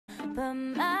But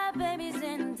my baby's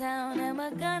in town and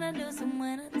we're gonna do some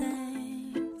winter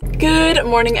things. Good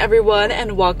morning everyone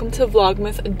and welcome to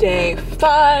Vlogmas day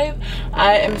 5.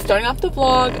 I am starting off the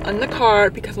vlog on the car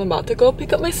because I'm about to go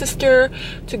pick up my sister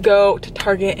to go to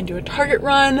Target and do a Target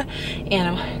run,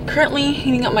 and I'm currently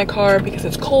heating up my car because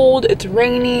it's cold, it's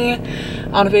rainy. I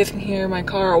don't know if you guys can hear my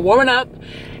car warming up,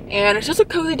 and it's just a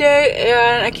cozy day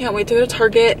and I can't wait to go to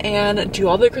Target and do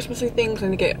all the Christmassy things. I'm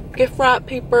gonna get gift wrap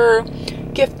paper,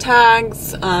 gift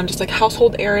tags, just like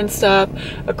household errand stuff,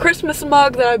 a Christmas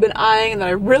mug that I've been eyeing and that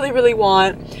I really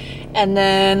want, and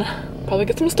then probably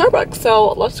get some Starbucks.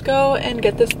 So let's go and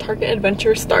get this Target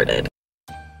adventure started.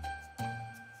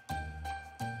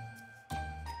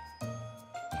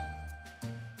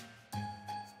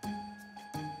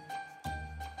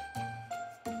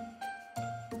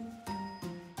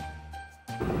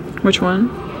 Which one?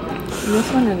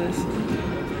 This one or this one?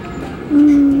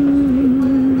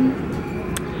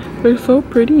 They're so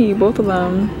pretty, both of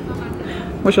them.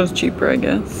 Which one's cheaper, I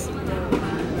guess?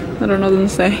 I don't know, doesn't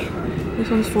say. This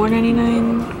one's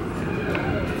 $4.99.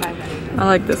 $5.99. I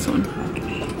like this one.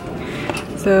 Okay.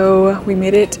 So we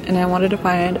made it and I wanted to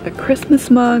find a Christmas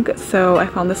mug. So I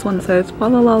found this one that says Fa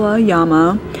La La La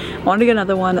Yama. I wanted to get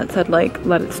another one that said like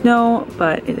Let It Snow,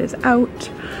 but it is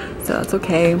out. So that's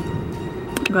okay.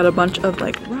 Got a bunch of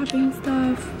like wrapping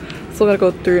stuff. Still gotta go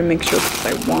through and make sure what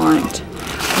I want.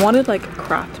 I wanted like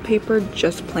craft paper,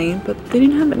 just plain, but they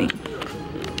didn't have any.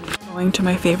 Going to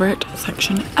my favorite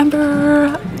section ever,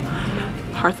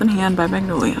 Hearth and Hand by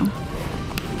Magnolia.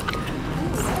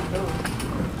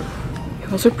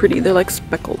 Those are pretty, they're like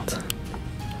speckled.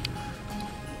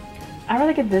 I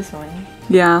really get this one.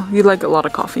 Yeah, you like a lot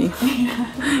of coffee.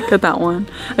 Yeah. Get that one.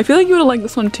 I feel like you would have liked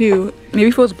this one too. Maybe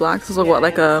if it was black, this is like what,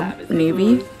 like a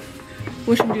navy?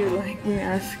 Which one do you like? Let me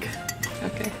ask.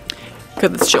 Okay.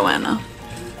 Because it's Joanna.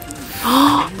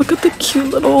 Oh, look at the cute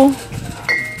little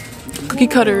cookie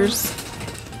cutters.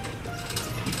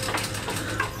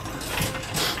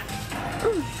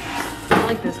 I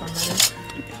like this one better.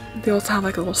 They also have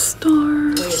like a little star.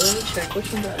 Wait, let me check.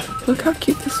 Which one does it? Look how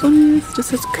cute this one is. Just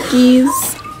says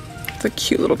cookies. It's a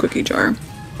cute little cookie jar.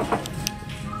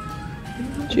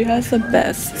 She has the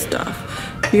best stuff.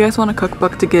 If you guys want a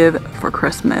cookbook to give for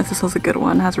Christmas, this is a good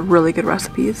one. It has really good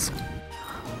recipes.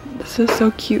 This is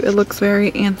so cute. It looks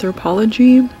very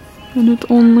anthropology, and it's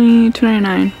only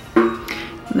 $2.99.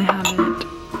 And they have it.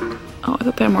 Oh, I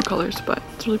thought they had more colors, but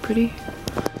it's really pretty.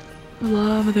 I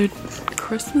love their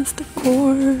Christmas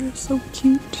decor. So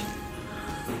cute.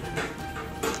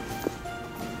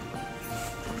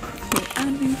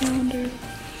 Advent calendar.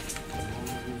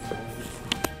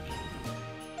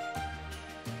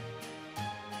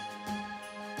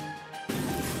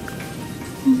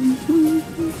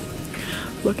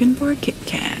 Looking for a Kit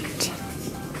Kat.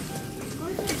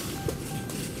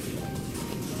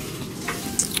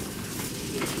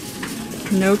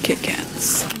 No Kit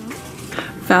Kats.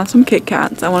 Found some Kit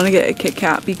Kats. I want to get a Kit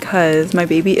Kat because my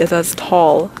baby is as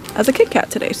tall as a Kit Kat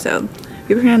today. So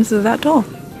baby hands is that tall.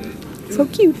 So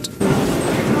cute.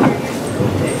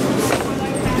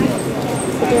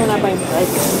 You're not buying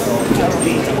presents.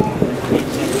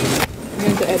 I'm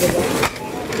going to edit it.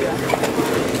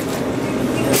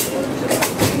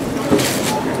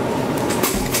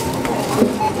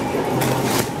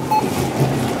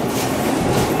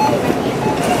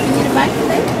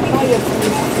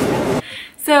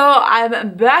 So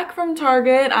I'm back from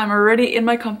Target. I'm already in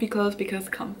my comfy clothes because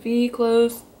comfy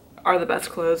clothes are the best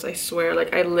clothes, I swear.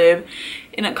 Like, I live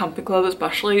in a comfy clothes,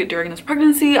 especially during this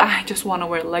pregnancy. I just want to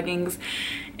wear leggings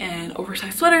and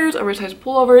oversized sweaters, oversized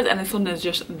pullovers, and this one is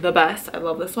just the best. I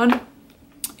love this one.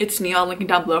 It's new. I'll link it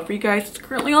down below for you guys. It's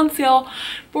currently on sale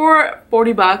for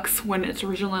 40 bucks when it's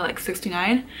originally like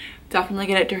 69. Definitely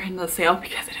get it during the sale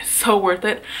because it is so worth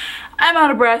it. I'm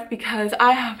out of breath because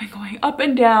I have been going up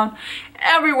and down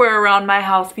everywhere around my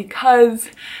house because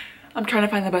I'm trying to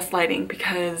find the best lighting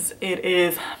because it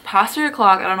is past 3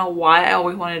 o'clock. I don't know why I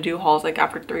always want to do hauls like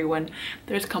after 3 when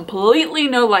there's completely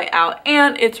no light out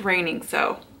and it's raining,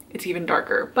 so it's even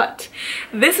darker. But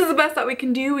this is the best that we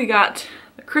can do. We got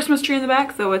the Christmas tree in the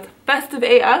back, so it's festive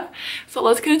AF. So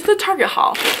let's get into the Target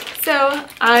haul. So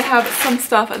I have some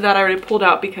stuff that I already pulled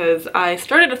out because I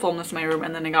started to film this in my room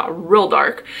and then it got real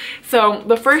dark. So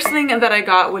the first thing that I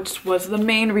got, which was the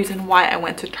main reason why I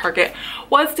went to Target,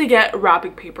 was to get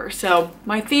wrapping paper. So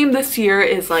my theme this year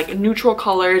is like neutral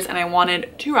colors and I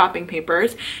wanted 2 wrapping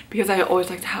papers because I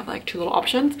always like to have like 2 little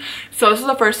options. So this is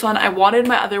the first one. I wanted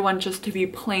my other one just to be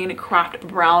plain craft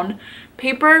brown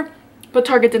paper. but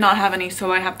Target did not have any,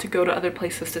 so I have to go to other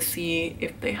places to see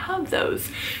if they have those.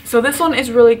 So this one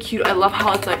is really cute. I love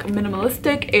how it's like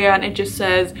minimalistic, and it just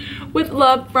says with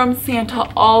love from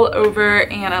Santa all over,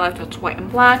 and I like that it's white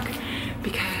and black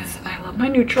because I love my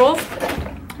neutrals.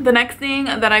 The next thing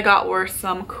that I got were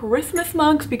some Christmas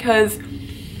mugs because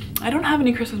I don't have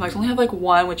any Christmas mugs. I only have like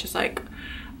one, which is like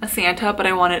a Santa, but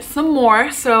I wanted some more,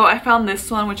 so I found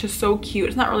this one, which is so cute.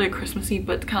 It's not really a Christmassy,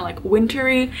 but it's kind of like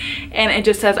wintry, and it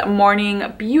just says morning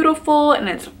beautiful, and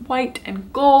it's white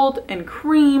and gold and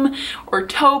cream or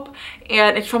taupe,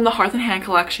 and it's from the Hearth and Hand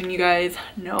collection. You guys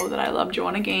know that I love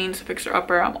Joanna Gaines Fixer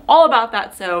Upper. I'm all about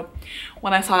that, so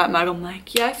when I saw that mug, I'm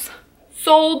like, yes,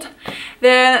 sold.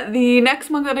 Then the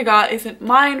next mug that I got isn't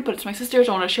mine, but it's my sister's.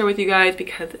 I want to share with you guys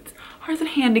because it's Hearth and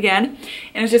Hand again,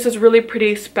 and it's just this really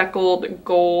pretty speckled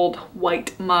gold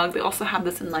white mug. They also have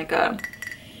this in like a,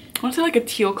 I want to say like a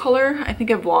teal color. I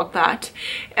think I vlogged that.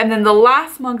 And then the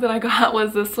last mug that I got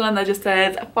was this one that just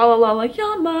says fa la la la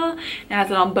yama. It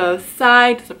has it on both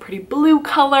sides. It's a pretty blue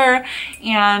color,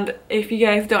 and if you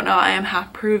guys don't know, I am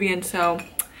half Peruvian, so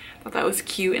I thought that was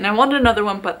cute, and I wanted another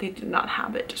one, but they did not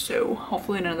have it, so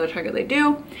hopefully in another Target they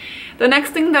do. The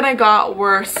next thing that I got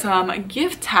were some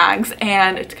gift tags,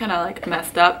 and it's kind of like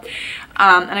messed up,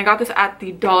 and I got this at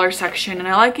the dollar section, and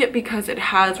I like it because it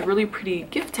has really pretty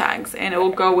gift tags, and it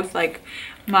will go with like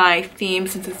my theme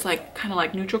since it's like kind of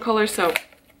like neutral colors. So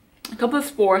it comes with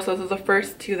 4, so this is the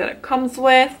first 2 that it comes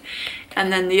with,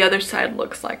 and then the other side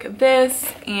looks like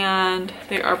this, and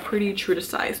they are pretty true to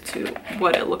size to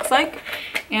what it looks like,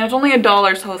 and it's only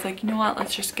 $1, so I was like, you know what,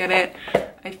 let's just get it.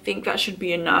 I think that should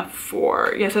be enough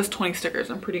for, yeah, it says 20 stickers.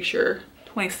 I'm pretty sure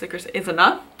 20 stickers is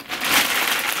enough.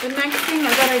 The next thing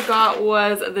that I got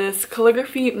was this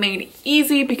calligraphy made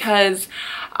easy because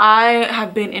I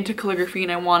have been into calligraphy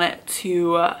and I want it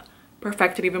to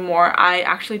perfect it even more. I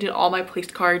actually did all my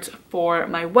placed cards for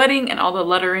my wedding and all the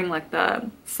lettering, like the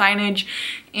signage,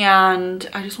 and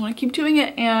I just want to keep doing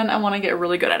it, and I want to get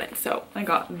really good at it, so I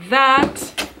got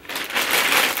that.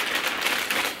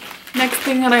 Next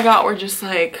thing that I got were just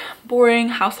like boring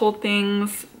household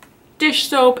things, dish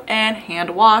soap and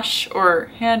hand wash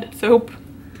or hand soap.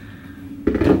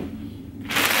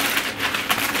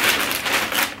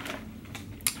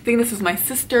 I think this is my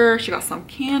sister. She got some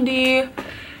candy, and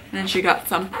then she got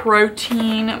some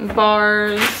protein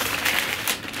bars,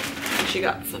 and she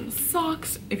got some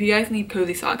socks. If you guys need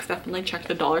cozy socks, definitely check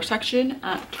the dollar section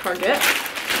at Target.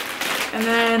 And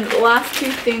then the last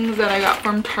 2 things that I got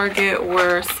from Target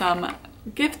were some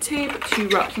gift tape to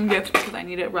wrap some gifts because I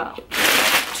needed wrap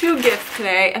 2 gifts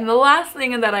today. And the last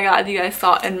thing that I got, as you guys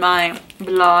saw in my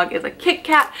vlog, is a Kit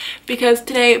Kat because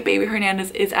today baby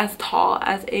Hernandez is as tall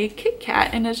as a Kit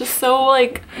Kat, and it's just so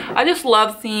like, I just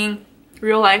love seeing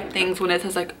real life things when it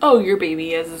says like, oh, your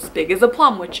baby is as big as a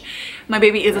plum, which my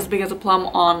baby is as big as a plum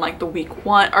on like the week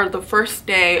 1 or the first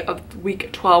day of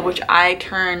week 12, which I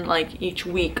turn like each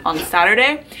week on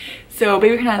Saturday. So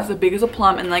baby Hernandez is as big as a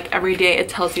plum, and like every day it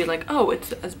tells you like, oh,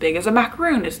 it's as big as a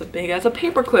macaroon, it's as big as a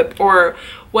paperclip or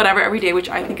whatever every day, which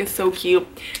I think is so cute.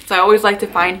 So I always like to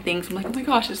find things, I'm like, oh my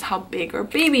gosh, this is how big our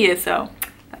baby is. So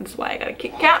that's why I got a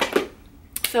Kit Kat.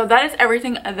 So that is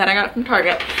everything that I got from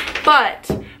Target. But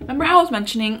remember how I was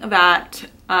mentioning that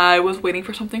I was waiting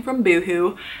for something from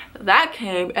Boohoo? That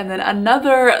came, and then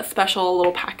another special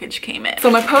little package came in. So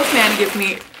my postman gives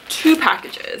me 2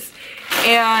 packages,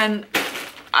 and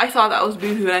I saw that was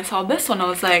Boohoo, and I saw this one. I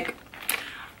was like,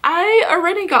 I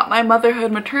already got my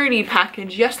motherhood maternity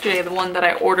package yesterday, the one that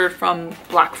I ordered from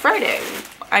Black Friday.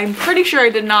 I'm pretty sure I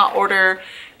did not order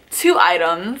 2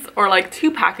 items or like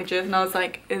 2 packages, and I was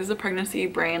like, is the pregnancy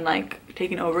brain like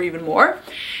taking over even more?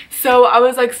 So I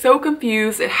was like so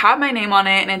confused. It had my name on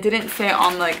it, and it didn't say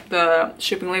on like the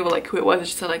shipping label like who it was. It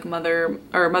just said like mother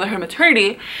or motherhood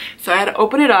maternity. So I had to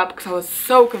open it up because I was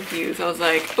so confused. I was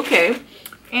like, okay.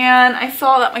 And I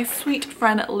saw that my sweet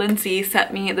friend Lindsay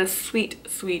sent me this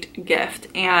sweet gift,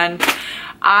 and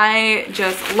I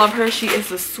just love her. She is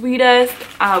the sweetest.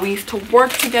 We used to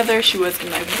work together. She was in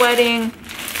my wedding,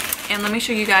 and let me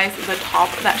show you guys the top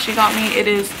that she got me. It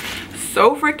is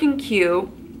so freaking cute.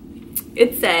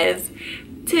 It says,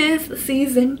 "'Tis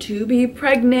season to be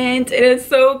pregnant." It is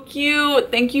so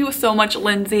cute. Thank you so much,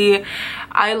 Lindsay.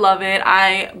 I love it.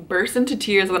 I burst into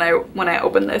tears when I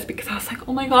opened this because I was like,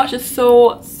 oh my gosh, it's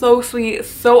so sweet,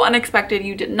 so unexpected.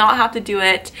 You did not have to do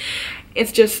it.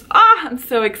 It's just, I'm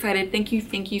so excited. Thank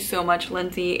you so much,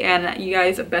 Lindsay. And you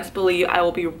guys best believe I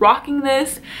will be rocking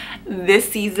this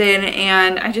season,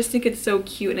 and I just think it's so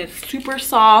cute, and it's super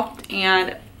soft,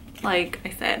 and like I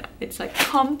said, it's like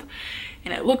comf,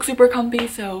 and it looks super comfy.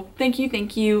 So thank you,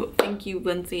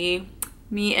 Lindsay.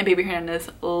 Me and Baby Hernandez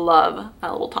love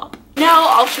that little top. Now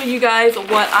I'll show you guys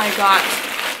what I got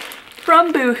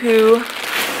from Boohoo.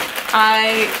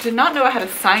 I did not know I had a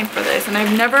sign for this, and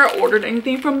I've never ordered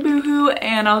anything from Boohoo,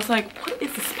 and I was like, what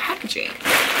is this packaging?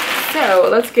 So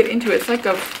let's get into it. It's like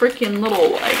a freaking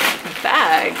little like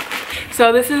bag.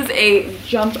 So this is a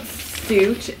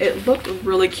jumpsuit. It looked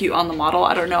really cute on the model.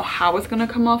 I don't know how it's gonna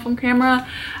come off on camera.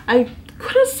 I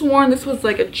could have sworn this was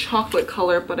like a chocolate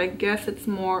color, but I guess it's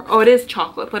more, oh, it is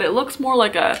chocolate, but it looks more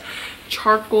like a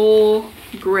charcoal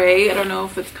gray. I don't know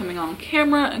if it's coming on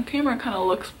camera. On camera it kind of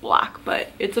looks black, but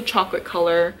it's a chocolate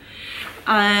color,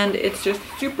 and it's just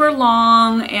super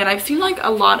long. And I've seen like a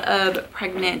lot of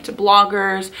pregnant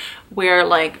bloggers wear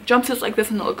like jumpsuits like this,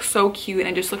 and it looks so cute and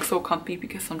it just looks so comfy,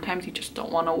 because sometimes you just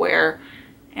don't want to wear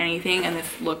anything, and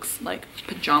this looks like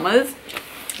pajamas.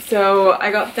 So I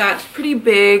got that. Pretty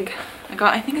big. I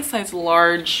got, I think, a size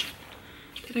large.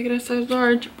 Did I get a size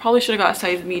large? Probably should have got a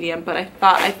size medium, but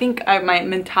I think my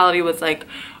mentality was like,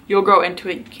 you'll grow into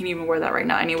it. You can't even wear that right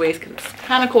now anyways, because it's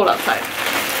kind of cold outside.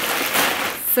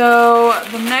 So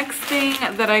the next thing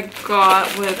that I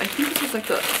got was, I think this was like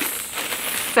the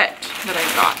set that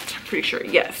I got. I'm pretty sure,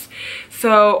 yes.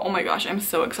 So, oh my gosh, I'm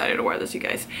so excited to wear this, you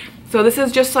guys. So this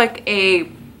is just like a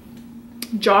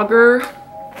jogger.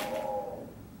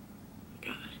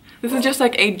 This is just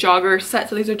like a jogger set.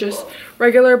 So these are just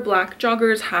regular black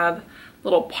joggers, have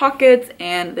little pockets,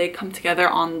 and they come together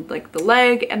on like the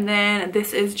leg. And then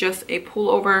this is just a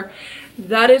pullover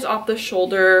that is off the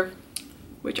shoulder,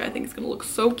 which I think is gonna look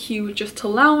so cute just to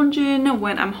lounge in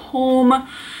when I'm home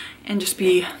and just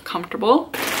be comfortable.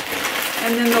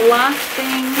 And then the last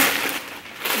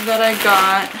thing that I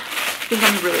got, I think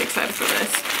I'm really excited for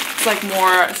this. It's like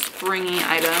more springy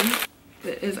item.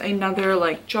 It is another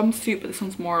like jumpsuit, but this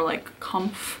one's more like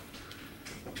comf.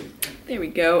 There we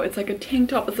go. It's like a tank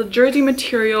top. It's a jersey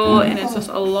material, and it's just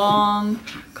a long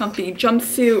comfy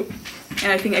jumpsuit.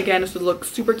 And I think again this would look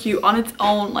super cute on its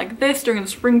own like this during the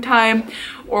springtime,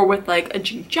 or with like a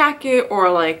jean jacket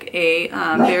or like a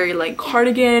very light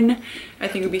cardigan. I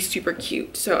think it would be super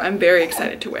cute. So I'm very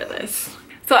excited to wear this.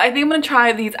 So I think I'm gonna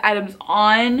try these items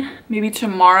on maybe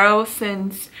tomorrow,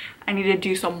 since I need to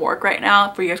do some work right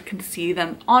now for you guys can see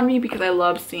them on me, because I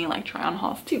love seeing like try on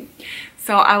hauls too.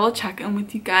 So I will check in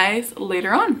with you guys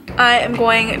later on. I am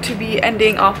going to be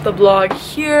ending off the vlog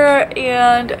here,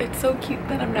 and it's so cute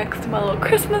that I'm next to my little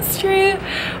Christmas tree.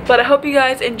 But I hope you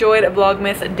guys enjoyed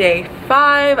Vlogmas day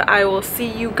 5. I will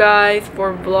see you guys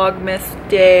for Vlogmas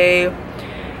day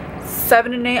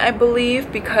 7 and 8, I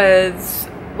believe, because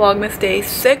Vlogmas day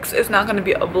 6 is not going to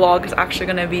be a vlog. It's actually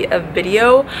going to be a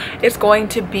video. It's going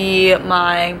to be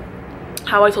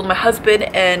how I told my husband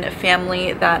and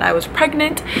family that I was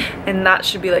pregnant, and that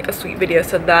should be like a sweet video,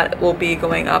 so that will be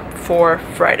going up for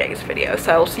Friday's video.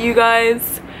 So I'll see you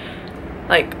guys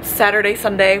like Saturday,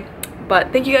 Sunday.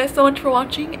 But thank you guys so much for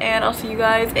watching, and I'll see you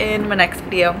guys in my next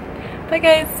video. Bye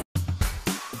guys.